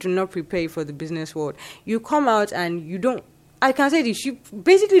really do not prepare you for the business world. You come out and you don't, I can say this, you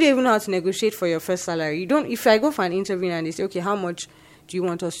basically don't even know how to negotiate for your first salary. If I go for an interview and they say, okay, how much do you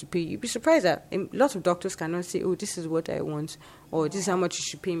want us to pay you? You'd be surprised that a lot of doctors cannot say, oh, this is what I want, or this is how much you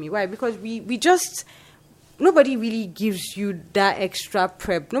should pay me. Why? Because we just... Nobody really gives you that extra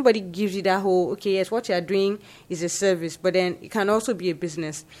prep. Nobody gives you that whole, okay, yes, what you're doing is a service, but then it can also be a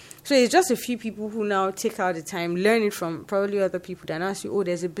business. So it's just a few people who now take out the time, learn it from probably other people that ask you, oh,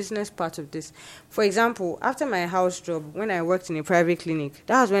 there's a business part of this. For example, after my house job, when I worked in a private clinic,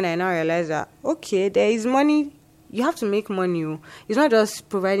 that was when I now realized that, okay, there is money. You have to make money. It's not just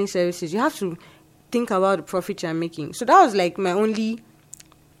providing services. You have to think about the profit you're making. So that was like my only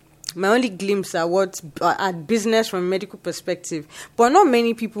glimpse at business from a medical perspective. But not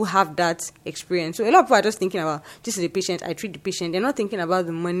many people have that experience. So a lot of people are just thinking about, this is a patient, I treat the patient. They're not thinking about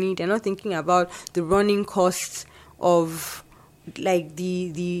the money. They're not thinking about the running costs of, like,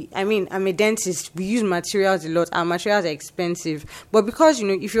 I'm a dentist. We use materials a lot. Our materials are expensive. But because, you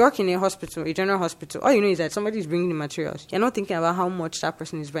know, if you work in a hospital, a general hospital, all you know is that somebody is bringing the materials. You're not thinking about how much that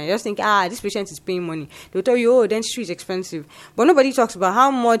person is buying. You're just thinking, this patient is paying money. They'll tell you, oh, dentistry is expensive. But nobody talks about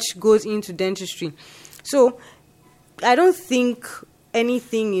how much goes into dentistry. So I don't think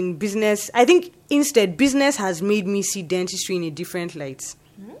anything in business, I think instead business has made me see dentistry in a different light.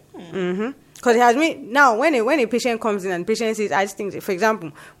 Mm-hmm. Because it has made, now when a patient comes in and the patient says, I just think, for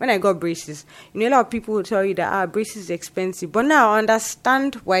example, when I got braces, you know, a lot of people will tell you that braces is expensive. But now I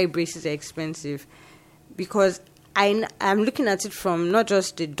understand why braces are expensive. because I'm looking at it from not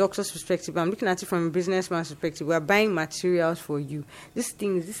just the doctor's perspective, but I'm looking at it from a businessman's perspective. We're buying materials for you. These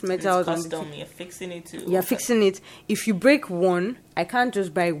things, these metals. It's custom. You're fixing it too. You're fixing it. If you break one, I can't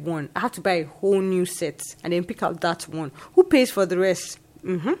just buy one. I have to buy a whole new set and then pick out that one. Who pays for the rest?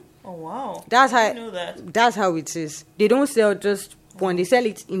 Mm-hmm. Oh, wow. That's how, I know that. That's how it is. They don't sell just one, they sell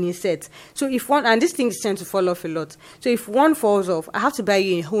it in a set. So if one, and these things tend to fall off a lot. So if one falls off, I have to buy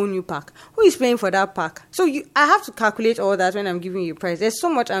you a whole new pack. Who is paying for that pack? So I have to calculate all that when I'm giving you a price. There's so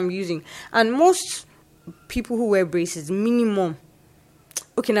much I'm using. And most people who wear braces, minimum,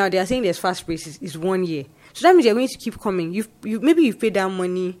 okay, now they are saying there's fast braces, is 1 year. So that means you're going to keep coming. Maybe you've paid that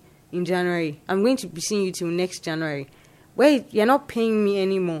money in January. I'm going to be seeing you till next January. Where you're not paying me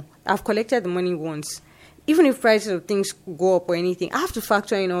anymore. I've collected the money once. Even if prices of things go up or anything, I have to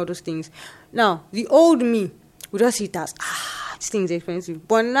factor in all those things. Now, the old me would just see it as, this thing is expensive.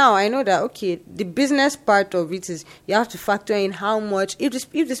 But now I know that, okay, the business part of it is you have to factor in how much,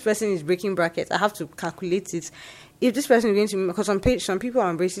 if this person is breaking brackets, I have to calculate it. If this person is going to, because some people are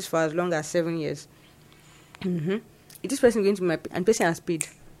on braces for as long as 7 years. Mm-hmm. If this person is going to be my, and person has paid,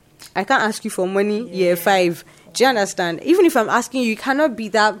 I can't ask you for money year 5. Do you understand? Even if I'm asking you, it cannot be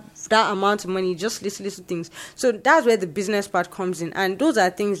that amount of money, just little things. So that's where the business part comes in. And those are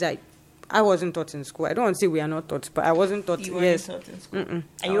things that I wasn't taught in school. I don't want to say we are not taught, but I wasn't taught. You weren't taught in school. And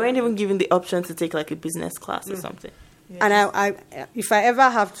you weren't even given the option to take like a business class or something. And I, if I ever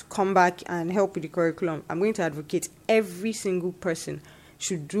have to come back and help with the curriculum, I'm going to advocate every single person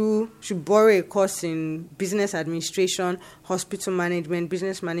should borrow a course in business administration, hospital management,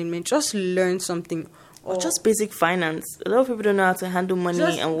 business management. Just learn something. Or just basic finance. A lot of people don't know how to handle money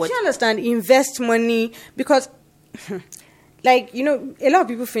and what. Do you understand? Invest money. Because, like, a lot of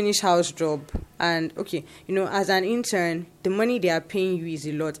people finish house job. And, okay, as an intern, the money they are paying you is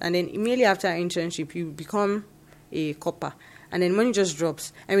a lot. And then immediately after internship, you become a copper. And then money just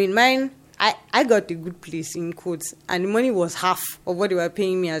drops. I mean, mine, I got a good place, in quotes. And the money was half of what they were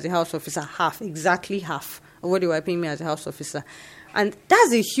paying me as a house officer. Exactly half of what they were paying me as a house officer. And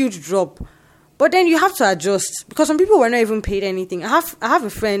that's a huge drop. But then you have to adjust because some people were not even paid anything. I have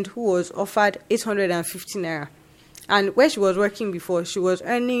a friend who was offered 850 naira, and where she was working before, she was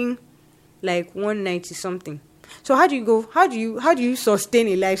earning like 190 something. So how do you sustain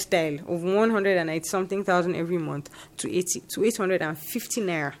a lifestyle of 190 something thousand every month to 850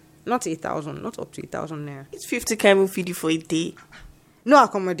 naira? Not 8,000, not up to 8,000 naira. It's 50 can even feed you for a day. No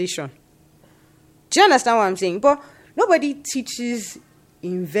accommodation. Do you understand what I'm saying? But nobody teaches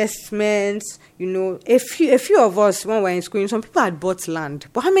investments. A few of us when we were in school, some people had bought land,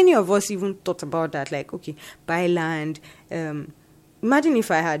 but how many of us even thought about that? Like, okay, buy land. Imagine if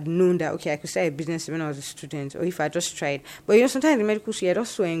I had known that, okay, I could start a business when I was a student, or if I just tried. But sometimes in medical school, you're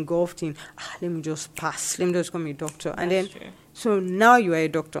just so engulfed in, let me just pass, let me just become a doctor. And then, so now you are a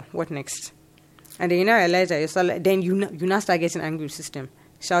doctor, what next? And then you now realize that then you now start getting angry with the system,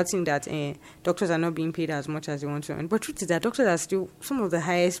 shouting that doctors are not being paid as much as they want to earn. But truth is that doctors are still some of the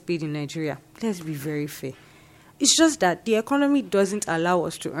highest paid in Nigeria. Let's be very fair. It's just that the economy doesn't allow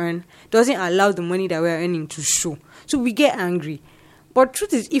us to earn, doesn't allow the money that we're earning to show. So we get angry. But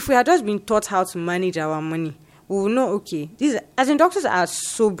truth is, if we had just been taught how to manage our money, we will know, okay, doctors are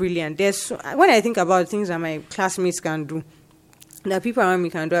so brilliant. When I think about things that my classmates can do, that people around me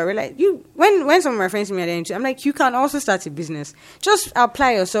can do, I realize, when some of my friends see me at the end, I'm like, you can also start a business. Just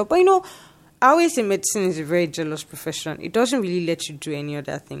apply yourself. But I always say medicine is a very jealous profession. It doesn't really let you do any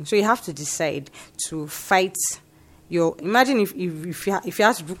other thing. So you have to decide to fight imagine if you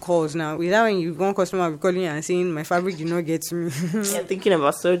have to do calls now, without when you one customer will be calling you and saying my fabric did not get to me. You're thinking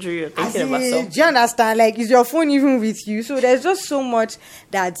about surgery, you're thinking about something. Do you understand? Like, is your phone even with you? So there's just so much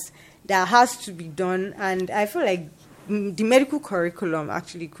that has to be done, and I feel like the medical curriculum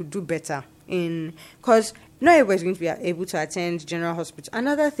actually could do better because not everybody's going to be able to attend general hospital.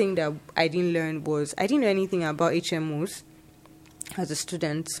 Another thing that I didn't learn was I didn't know anything about HMOs as a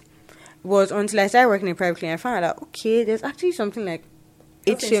student. Was until I started working in private clinic, I found out that, okay, there's actually something like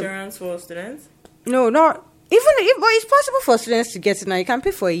insurance for students? No, not even if, but it's possible for students to get it now. You can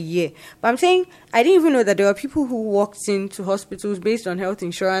pay for a year. But I'm saying I didn't even know that there were people who walked into hospitals based on health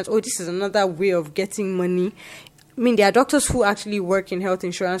insurance. Oh, this is another way of getting money. I mean, there are doctors who actually work in health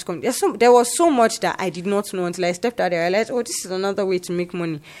insurance companies. There was so much that I did not know until I stepped out there. I realized, oh, this is another way to make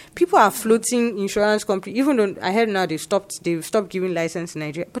money. People are floating insurance companies. Even though I heard now they've stopped giving license in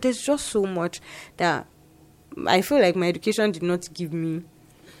Nigeria. But there's just so much that I feel like my education did not give me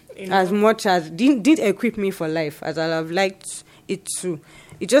as much as didn't equip me for life as I have liked it to.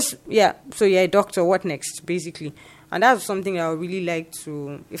 It just so you're a doctor. What next, basically? And that's something I would really like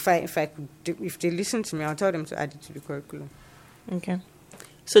to, if they listen to me, I'll tell them to add it to the curriculum. Okay.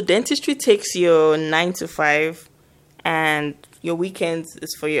 So dentistry takes your 9 to 5 and your weekends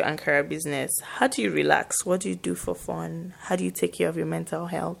is for your Ankara business. How do you relax? What do you do for fun? How do you take care of your mental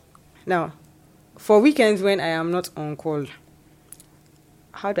health? Now, for weekends when I am not on call,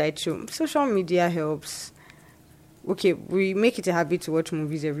 how do I chill? Social media helps. Okay, we make it a habit to watch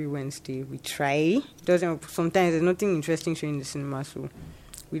movies every Wednesday. We try. Sometimes there's nothing interesting showing in the cinema, so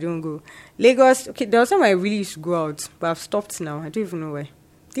we don't go. Lagos, okay, there was time I really used to go out, but I've stopped now. I don't even know why.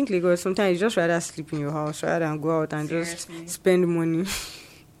 I think Lagos, sometimes you just rather sleep in your house rather than go out and just spend money.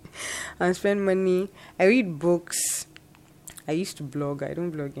 I read books. I used to blog. I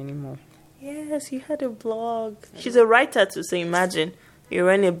don't blog anymore. Yes, you had a blog. She's a writer too, so imagine. You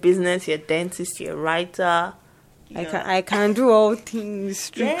run a business, you're a dentist, you're a writer. I can do all things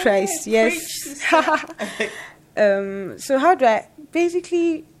through Christ. Yes. So how do I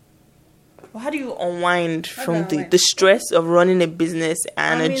basically? How do you unwind from the stress of running a business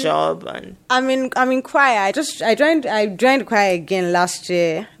and a job? And I'm in choir. I joined choir again last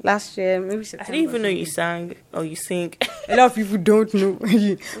year. Maybe September. I didn't even know you sang or you sing. A lot of people don't know,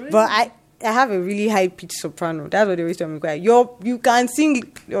 really? But I have a really high pitched soprano. That's what they always tell me. Choir. You can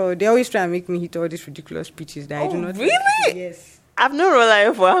sing. They always try and make me hit all these ridiculous pitches that I do not. Really? Yes. I've known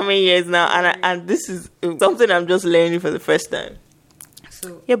Rola for how many years now, and this is something I'm just learning for the first time.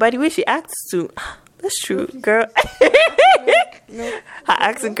 So, yeah, by the way, she acts too. That's true, girl. No. Her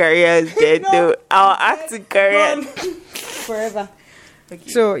acting career is dead, though. Our acting career forever. Okay.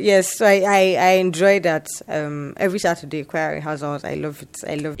 So yes, so I enjoy that. Every Saturday choir rehearsals. I love it.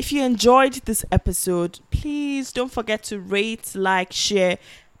 If you enjoyed this episode, please don't forget to rate, like, share.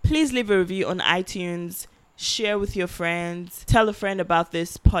 Please leave a review on iTunes. Share with your friends. Tell a friend about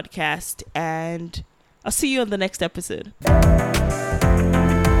this podcast, and I'll see you on the next episode.